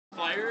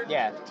retired?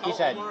 Yeah, he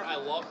said. Omar I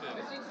love him.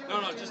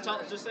 No, just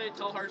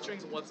tell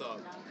Heartstrings what's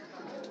up.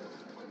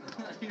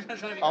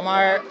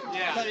 Omar,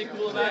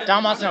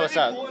 Don wants to know what's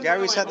up. You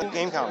gotta reset the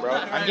game count, bro.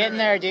 I'm getting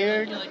there,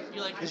 dude.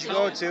 Did you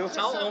go 2?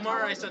 Tell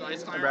Omar I said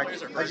Ice Climber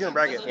players are How'd you in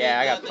bracket? Yeah,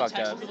 I got fucked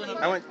up.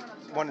 I went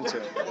 1 and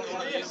 2.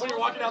 So you're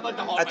walking out like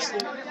the hallway.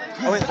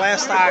 I went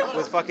last stock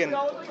with fucking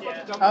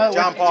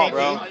John Paul,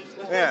 bro.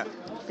 Yeah.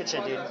 Good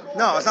shit, dude.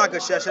 No, it's not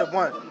good shit. I should have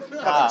won.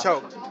 Fucking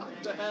choke.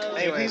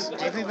 Anyways.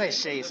 JP plays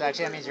shitty, so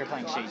actually that means you're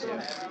playing shitty too.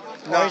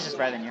 No, or he's just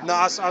better than you. No,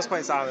 I was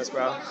playing Silence,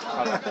 bro.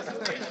 I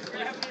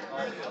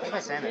play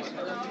Sandwich.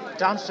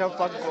 Dom's so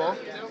fucking cool.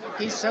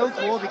 He's so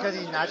cool because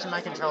he's notching my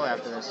controller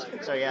after this.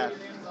 So yeah.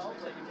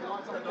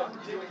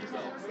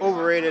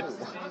 Overrated.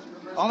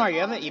 Omar, you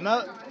have an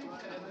emote?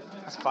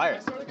 That's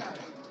fire.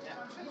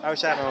 I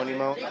wish I had my own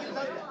emote.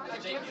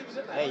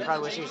 Hey, you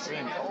probably wish you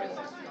streamed.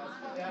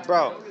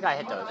 Bro. You gotta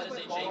hit those.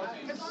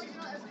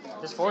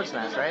 Just forward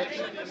smash, right?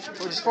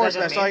 Well, just forward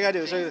smash. That's all you gotta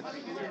do. So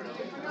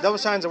double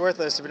shines are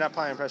worthless if you're not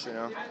applying pressure, you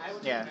know?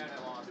 Yeah.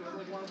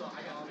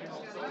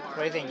 What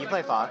do you think? You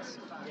play Fox?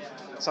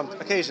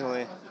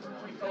 Occasionally.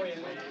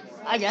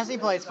 I guess he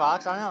plays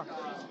Fox. I don't know.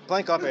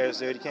 Blank up airs,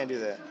 dude. You can't do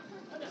that.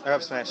 Or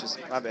up smashes.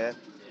 My bad.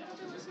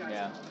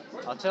 Yeah.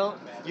 I'll tilt.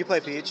 You play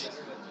Peach.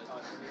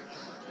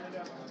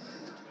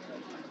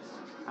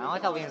 I don't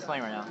like how Liam's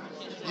playing right now.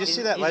 Did you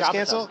see that ledge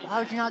cancel? How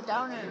would you not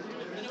down it?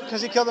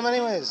 Because he killed him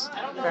anyways.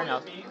 Fair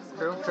enough.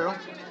 True.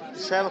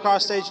 Just travel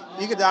across stage.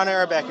 You could down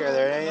air or back air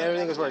there.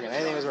 Everything was working.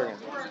 Anything was working.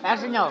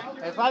 Actually, no.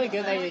 It's probably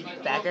good that you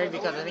back air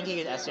because I think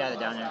he could SC out of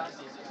the down air.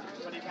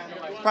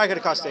 Probably could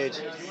have caught stage.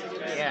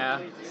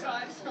 Yeah.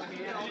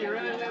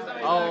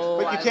 Oh,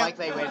 but you can't, like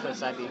they wait for the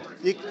side B.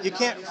 You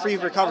can't free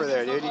recover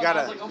there, dude. You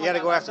gotta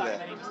go after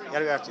that. You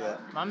gotta go after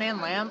that. My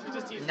man Lamp,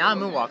 not a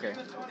moonwalker.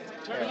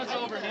 I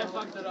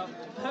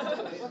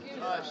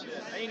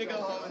need to go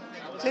home.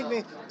 Take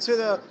me to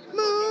the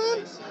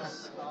moon.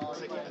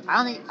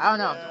 I don't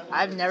know.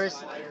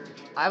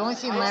 I've only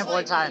seen Lamp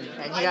one time,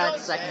 and he got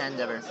second at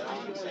Endeavor.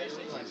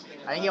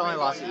 I think he only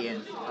lost to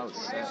Ian. Oh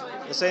shit.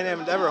 This ain't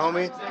Endeavor,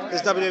 homie.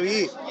 It's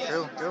WWE.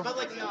 True.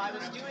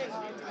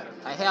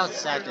 I hate how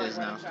stacked it is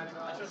now.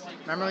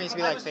 Remember when it used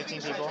to be like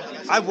 15 people?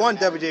 I've won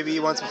WWE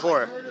once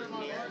before.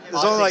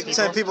 There's All only like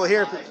 10 people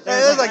here.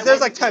 There's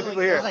like 10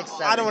 people here. Like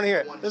I don't want to hear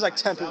it. There's like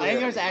 10 people I here.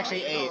 think there's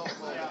actually 8.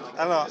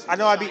 I don't know. I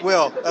know I beat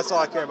Will. That's all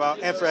I care about.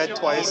 And Fred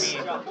twice.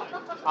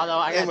 Although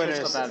I got a winners.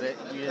 clip out of it.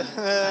 You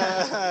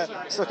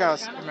didn't. Still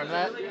counts. Remember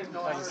that?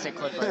 That was a sick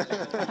clip.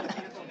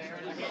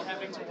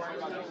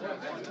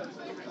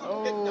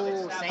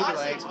 Oh, snaky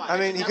legs. I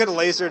mean, he could have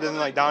lasered and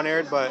like down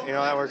aired, but you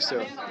know that works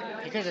too.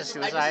 He could just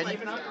suicide.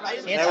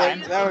 He had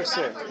time. That works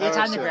too. He had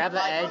time to grab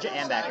the edge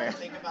and back air.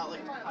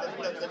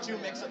 The two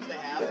mix-ups they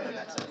have.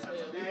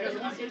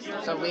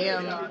 So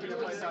Liam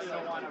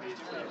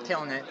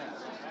killing it.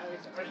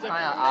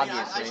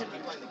 Obviously.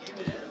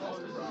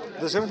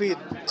 There's going to be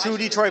 2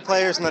 Detroit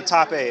players in the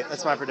top 8.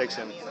 That's my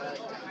prediction.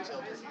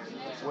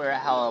 We're a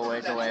hell of a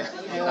ways away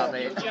from top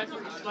 8.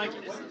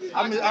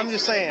 I'm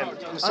just saying. I'm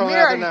just throwing it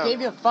Amir out there now. already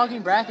gave you a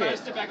fucking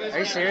bracket. Are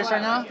you serious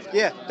right now?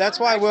 Yeah, that's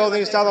why Will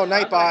needs to download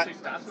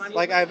Nightbot,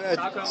 like I've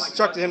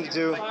instructed him to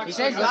do. He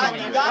says listen to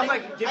you.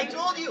 I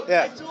told you.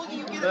 Yeah.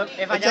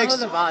 If I download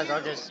the VODs,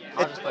 I'll just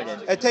put it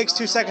in. It takes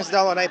 2 seconds to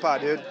download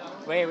Nightbot, dude.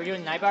 Wait, we're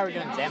doing Nightbot or we're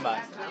doing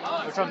Zambot?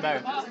 Which one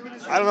better?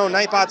 I don't know.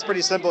 Nightbot's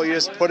pretty simple. You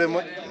just put in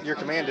what your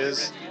command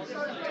is.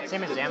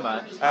 Same as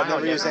Zambot. I've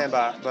never used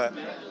Zambot, but.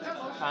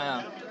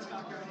 I don't know.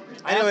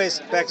 Anyways,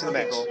 back to the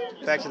match.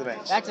 Back to the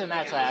match. Back to the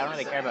match that I don't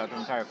really care about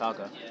because I'm tired of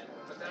Falco.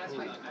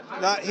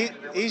 No,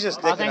 he's just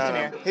dicking thanks, on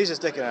him. Amir. He's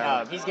just dicking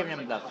on him. No, he's giving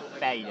him the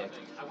fatty dick.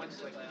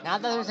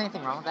 Not that there's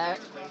anything wrong with that.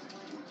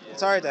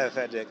 It's alright to have a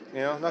fat dick,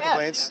 you know? No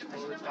complaints.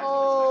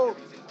 Oh!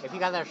 If you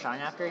got that shine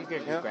after, you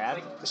could just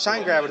grab. The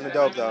shine grab would have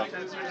been dope, though.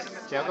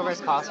 Joker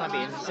vs. Cost might be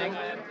interesting.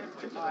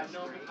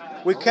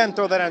 We can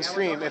throw that on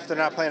stream if they're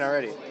not playing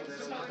already.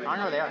 I don't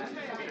know where they are.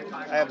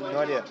 I have no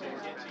idea.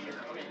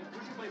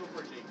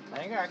 I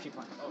think they're actually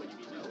playing.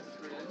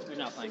 They're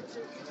not playing.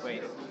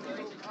 Wait.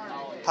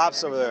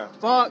 Pop's over there.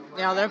 Fuck!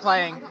 Yeah, they're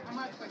playing.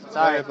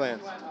 Sorry. They're playing.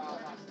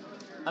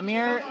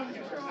 Amir,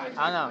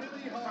 I don't know.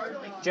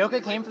 Joker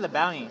came for the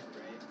bounty.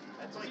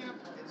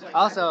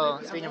 Also,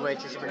 speaking of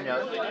which, you should bring it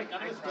up.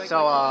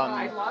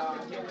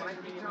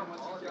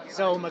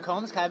 So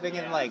Macomb's kind of been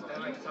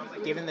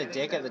giving the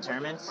dick at the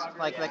tournaments,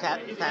 like the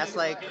past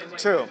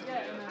True.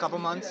 couple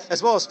months.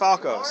 As well as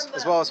Falco's.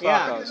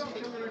 Yeah.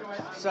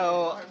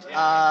 So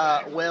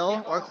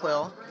Will or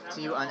Quill,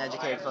 to you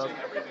uneducated folk,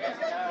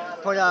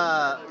 put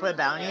a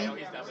bounty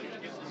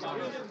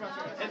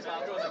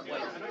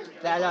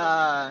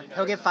that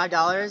he'll give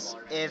 $5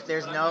 if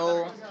there's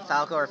no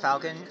Falco or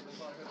Falcon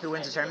who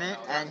wins the tournament,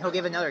 and he'll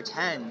give another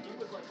 10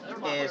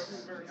 if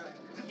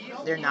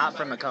they're not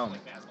from Macomb.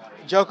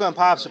 Joko and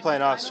Pops are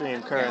playing off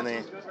stream currently.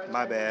 Yeah.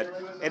 My bad.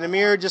 And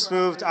Amir just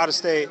moved out of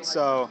state,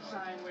 so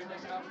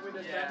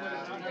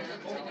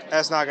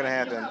that's not gonna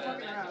happen.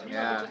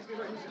 Yeah.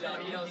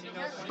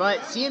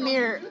 But see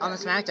Amir on the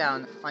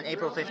SmackDown on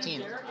April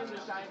 15th.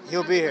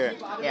 He'll be here.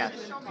 Yeah.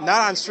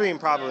 Not on stream,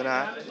 probably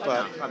not,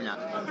 but No, probably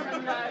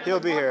not. he'll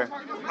be here.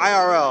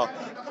 IRL.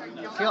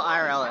 He'll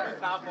IRL it.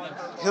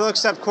 He'll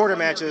accept quarter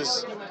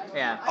matches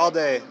Yeah. all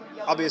day.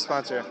 I'll be a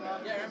sponsor.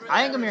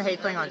 I think Amir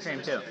hates playing on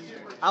stream too.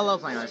 I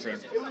love playing on stream.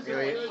 What do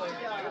you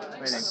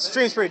think?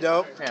 Stream's pretty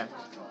dope. Yeah.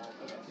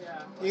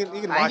 You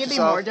can I watch think it'd be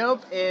yourself. more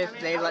dope if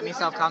they let me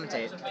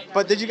self-commentate.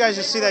 But did you guys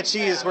just see that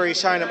cheese where he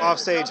shined him off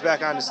stage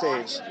back onto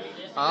stage?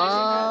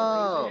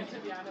 Oh.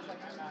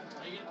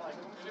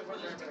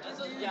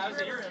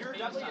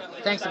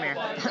 Thanks, Amir.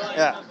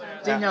 Yeah.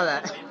 Didn't know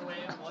that.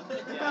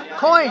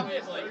 Coin!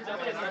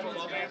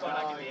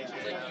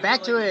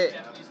 Back to it.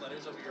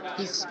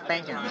 He's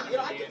spanking him.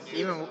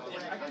 Even.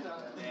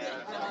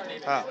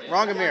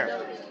 Wrong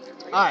Amir.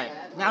 Alright,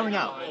 now we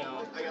know.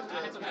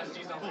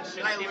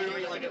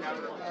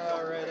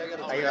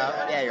 Are you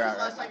out? Yeah, you're out,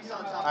 right?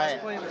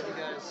 Alright.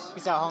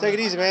 Peace out, homie. Take it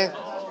easy, man.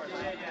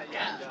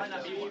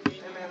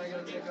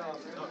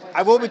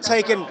 I will be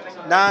taking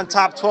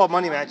non-top 12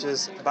 money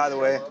matches, by the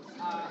way.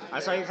 I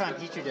saw you trying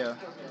Pichu do.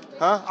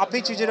 Huh? I'll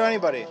Pichu to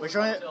anybody. Which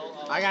one?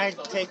 I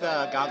gotta take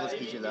the Godless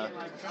Pichu though.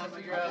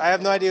 I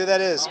have no idea who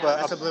that is, but...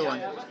 That's the blue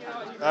one.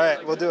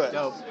 Alright, we'll do it.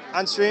 Dope.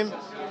 On stream?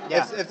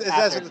 Yeah. If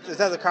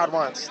that the crowd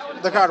wants.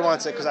 The crowd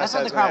wants it because I That's said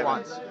what it's the crowd gonna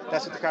happen. wants.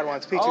 That's what the crowd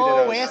wants. Pichu Oh,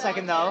 did wait a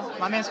second though.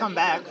 My man's coming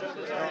back.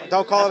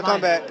 Don't call it a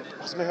That's mine. comeback.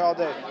 It's been here all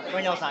day.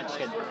 Wait, no, it's not. Just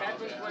kidding.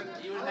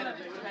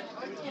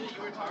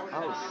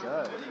 Oh,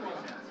 shit.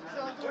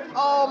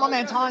 Oh, my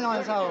man taunting on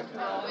his hoe.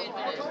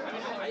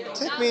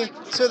 Take me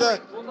to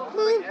the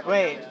moon.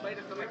 Wait.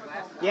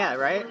 Yeah,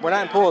 right? We're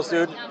not in pools,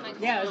 dude.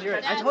 Yeah, you're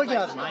right. I told you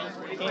that was mine.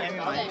 Can't have me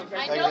mine.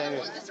 I know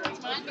this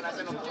one's mine because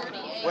it's dirty.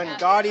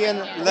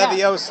 Wingardium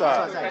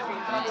Leviosa. Thank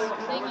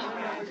you.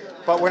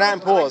 But we're not in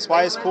pools.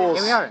 Why is pools?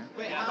 Here we are.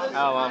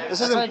 Oh, well. This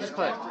That's isn't- what I just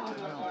put.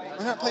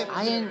 We're not playing.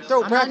 I didn't.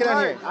 Throw I'm bracket not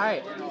on in here.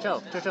 Alright,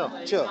 chill.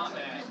 Chill.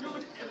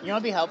 You know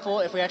what'd be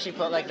helpful if we actually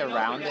put like the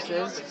round this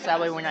is? So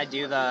that way when I put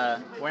it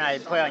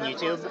on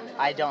YouTube,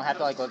 I don't have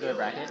to like go through the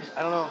bracket.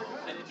 I don't know.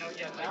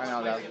 I don't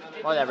know though.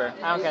 Whatever.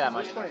 I don't care that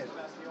much.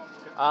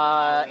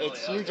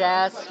 It's Huge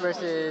Ass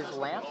versus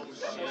Lamp.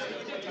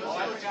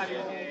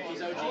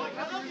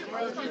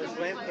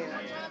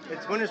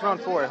 It's winners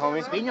round 4,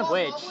 homie. Speaking of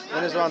which,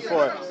 Winners round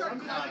 4.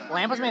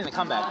 Lamp was making the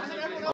comeback.